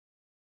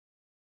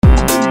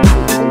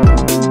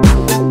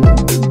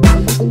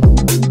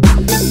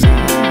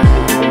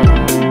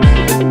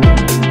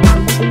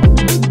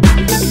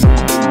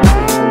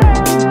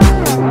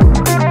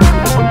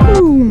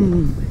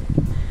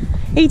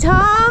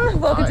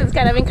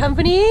Skydiving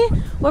Company.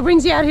 What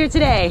brings you out here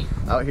today?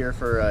 Out here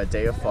for a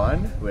day of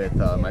fun with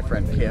my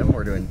friend Kim.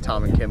 We're doing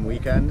Tom and Kim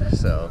weekend,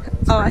 so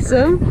it's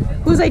awesome.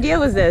 Whose idea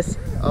was this?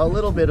 A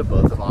little bit of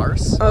both of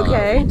ours.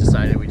 Okay. We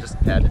decided we just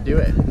had to do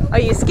it. Are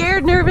you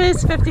scared,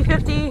 nervous,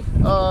 50-50?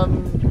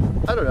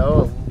 I don't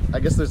know. I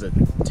guess there's a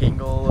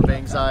tingle of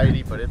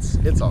anxiety, but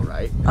it's all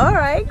right. All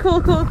right,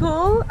 cool, cool,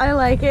 cool. I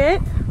like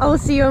it. I will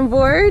see you on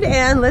board,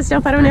 and let's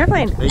jump out of an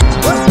airplane. Thank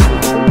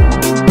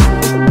you.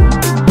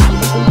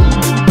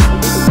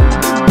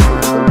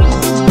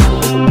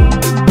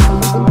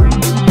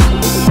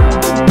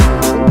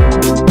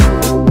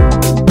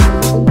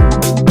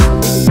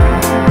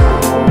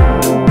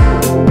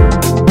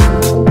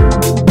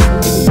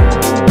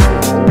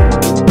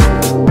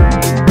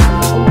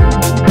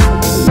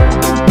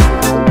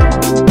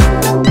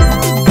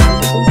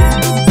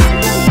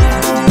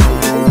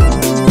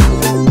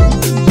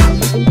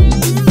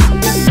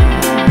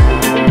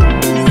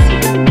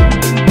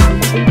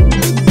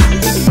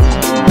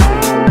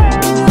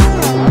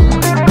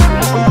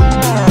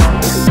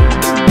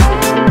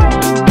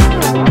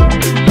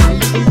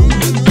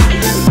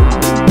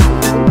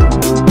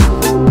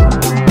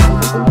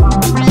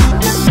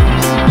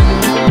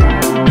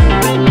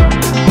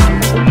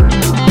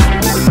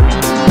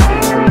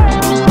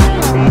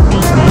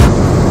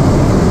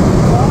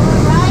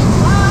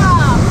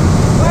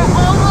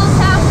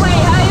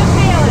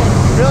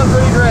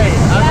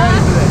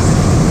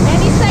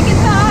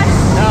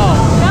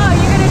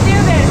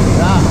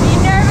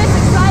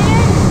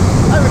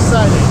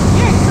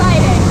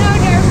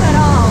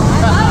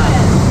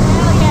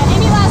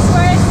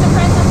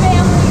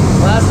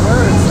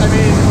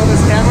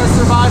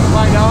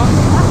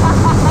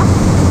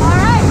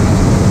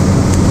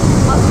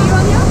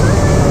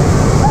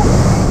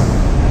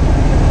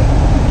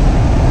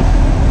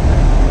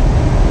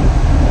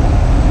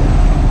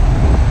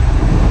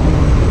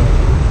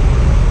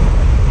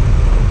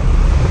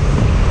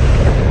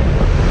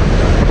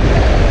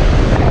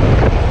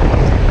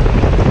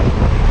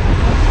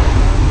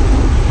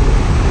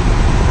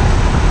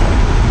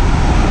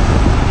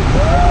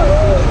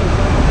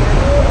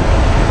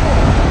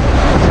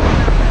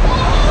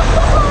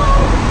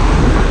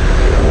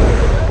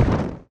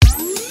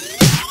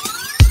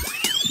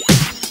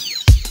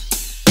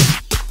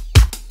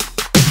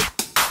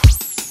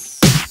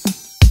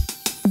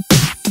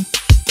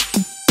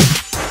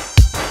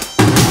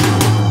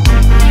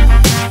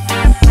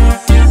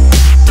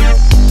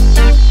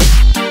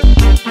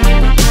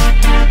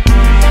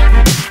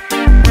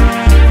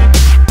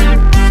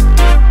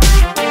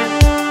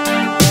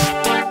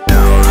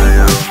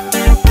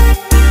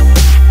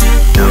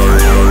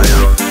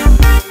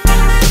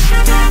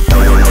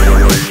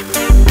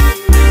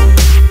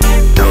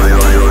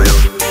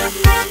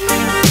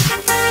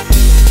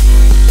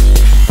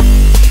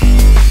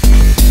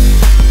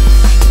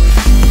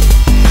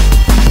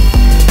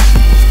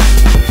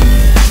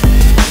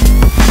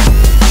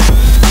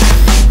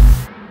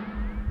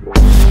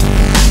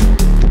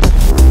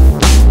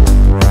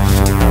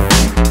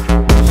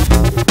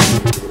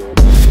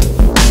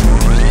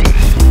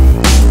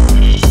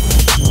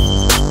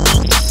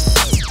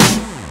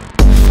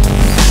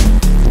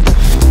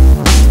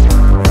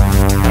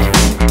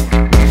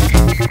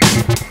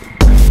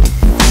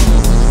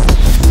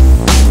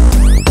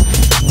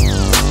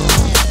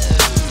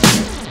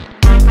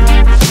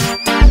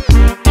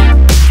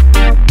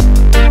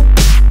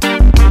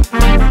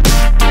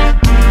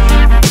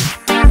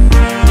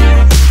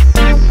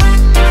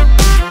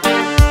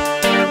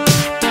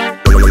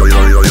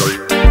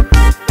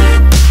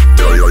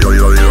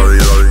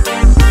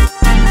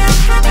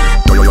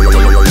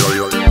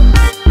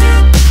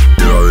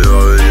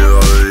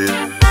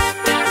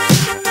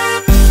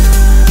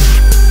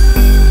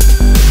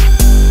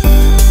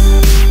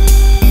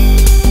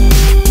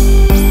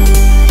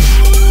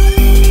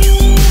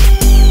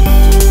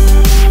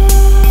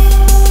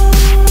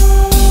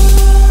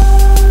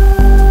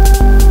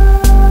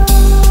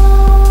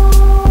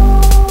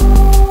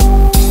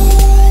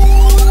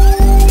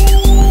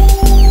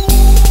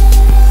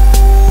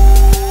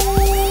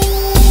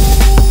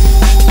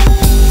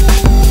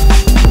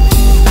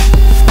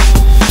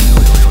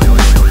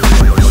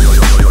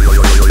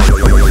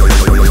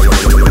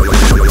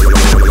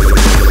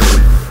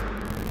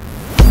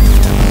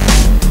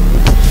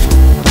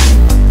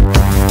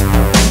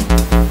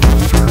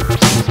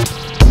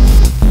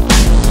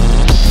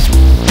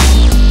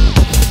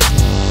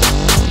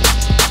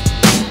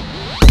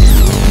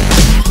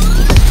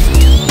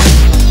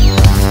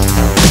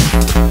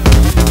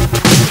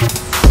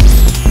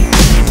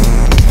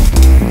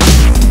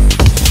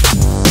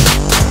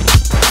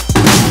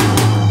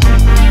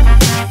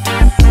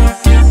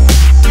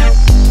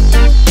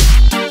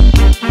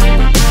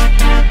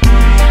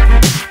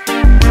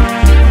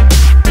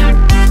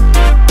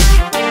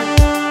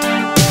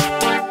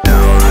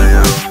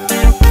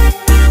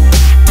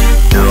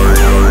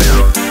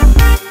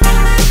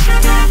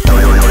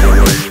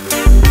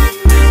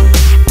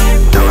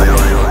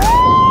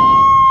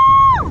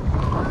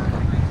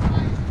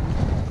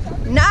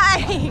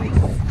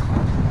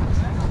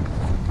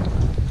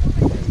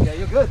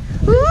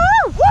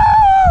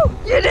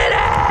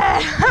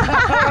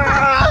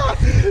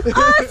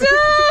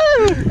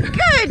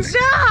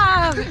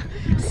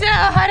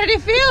 did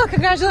it feel?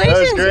 Congratulations.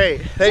 That was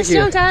great. Thank you.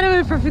 Just jumped out of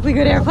a perfectly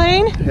good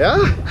airplane. Yeah?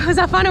 Was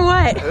that fun or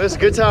what? It was a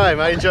good time.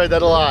 I enjoyed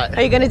that a lot.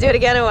 Are you gonna do it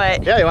again or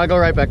what? Yeah, you want to go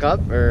right back up?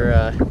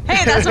 Or,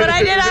 Hey, that's what I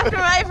did after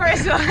my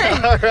first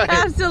one. All right.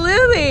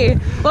 Absolutely.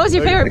 What was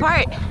your favorite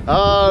part?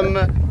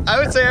 I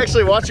would say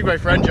actually watching my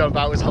friend jump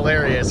out was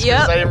hilarious because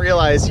Yep. I didn't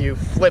realize you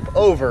flip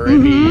over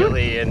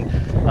immediately, and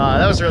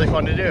that was really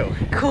fun to do.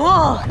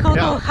 Cool, cool,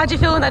 Yeah. cool. How'd you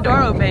feel when that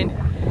door opened?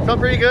 Felt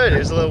pretty good. It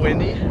was a little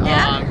windy.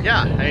 Yeah?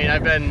 Yeah, I mean,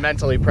 I've been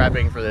mentally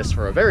prepping for this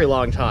for a very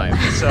long time,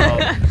 so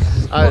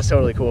I was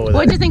totally cool with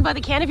What'd it. you think about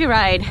the canopy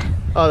ride?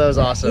 Oh, that was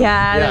awesome.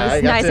 Yeah, that was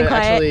I got nice to and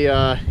quiet.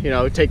 actually, you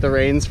know, take the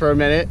reins for a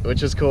minute,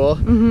 which is cool.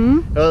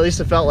 Well, at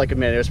least it felt like a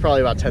minute. It was probably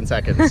about 10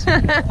 seconds.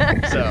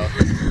 So,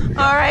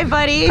 All right,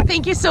 buddy.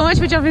 Thank you so much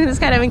for jumping to the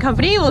Skydiving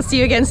Company. We'll see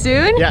you again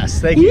soon. yes,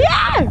 thank you.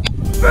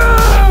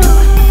 Yeah!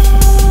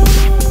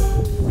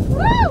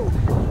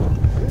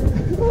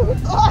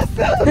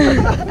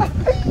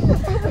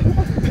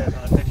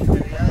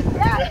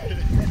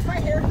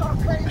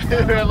 We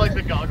have like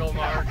the goggle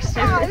marks.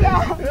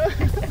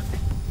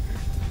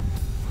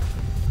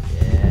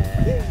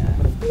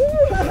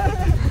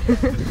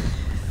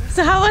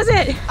 So how was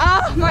it?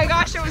 Oh my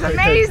gosh, it was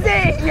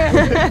amazing!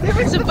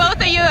 So both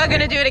of you are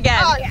gonna do it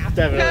again. Oh yeah,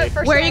 Definitely.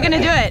 for Where sure. are you gonna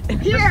do it?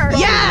 Here.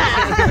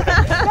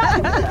 Yeah!